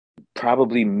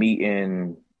probably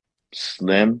meeting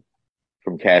Slim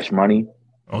from Cash Money.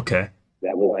 Okay.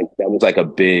 That was like a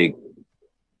big.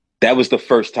 That was the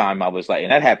first time I was like,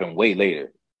 and that happened way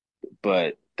later.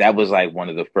 But that was like one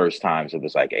of the first times it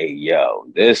was like, hey, yo,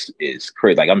 this is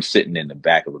crazy. Like I'm sitting in the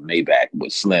back of a Maybach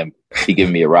with Slim. He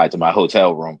giving me a ride to my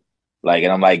hotel room. Like,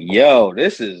 and I'm like, yo,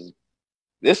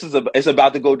 it's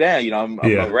about to go down. I'm a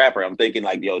Yeah, rapper. I'm thinking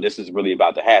like, yo, this is really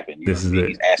about to happen. You know this what I is mean? it.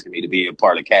 He's asking me to be a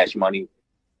part of Cash Money.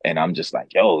 And I'm just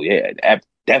like, yo, yeah,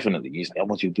 definitely. He's like, I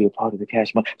want you to be a part of the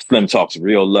Cash Money. Slim talks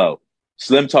real low.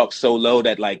 Slim talks so low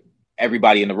that like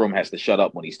everybody in the room has to shut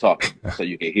up when he's talking so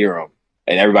you can hear him.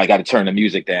 And everybody got to turn the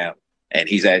music down. And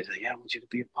he's actually, yeah, I want you to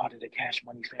be a part of the Cash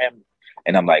Money family.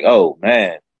 And I'm like, oh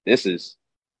man, this is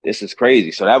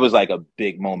crazy. So that was like a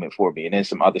big moment for me. And then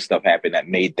some other stuff happened that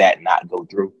made that not go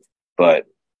through. But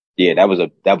yeah,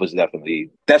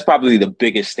 that's probably the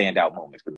biggest standout moment for me.